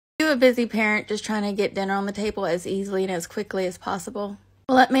You a busy parent just trying to get dinner on the table as easily and as quickly as possible?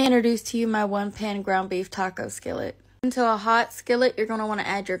 Well, let me introduce to you my 1-pan ground beef taco skillet. Into a hot skillet, you're going to want to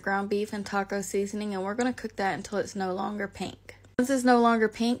add your ground beef and taco seasoning, and we're going to cook that until it's no longer pink. Once it's no longer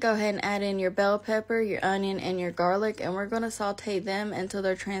pink, go ahead and add in your bell pepper, your onion, and your garlic, and we're going to saute them until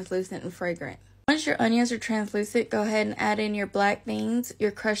they're translucent and fragrant. Once your onions are translucent, go ahead and add in your black beans,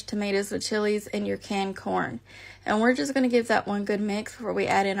 your crushed tomatoes with chilies, and your canned corn. And we're just going to give that one good mix before we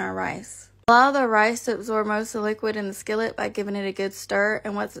add in our rice. Allow the rice to absorb most of the liquid in the skillet by giving it a good stir,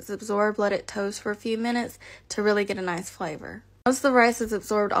 and once it's absorbed, let it toast for a few minutes to really get a nice flavor. Once the rice has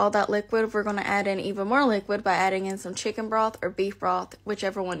absorbed all that liquid, we're going to add in even more liquid by adding in some chicken broth or beef broth,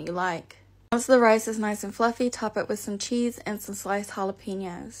 whichever one you like. Once the rice is nice and fluffy, top it with some cheese and some sliced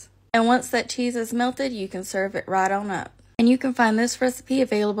jalapenos. And once that cheese is melted, you can serve it right on up. And you can find this recipe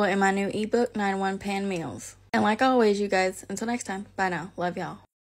available in my new ebook, 9 1-Pan Meals. And like always, you guys, until next time, bye now. Love y'all.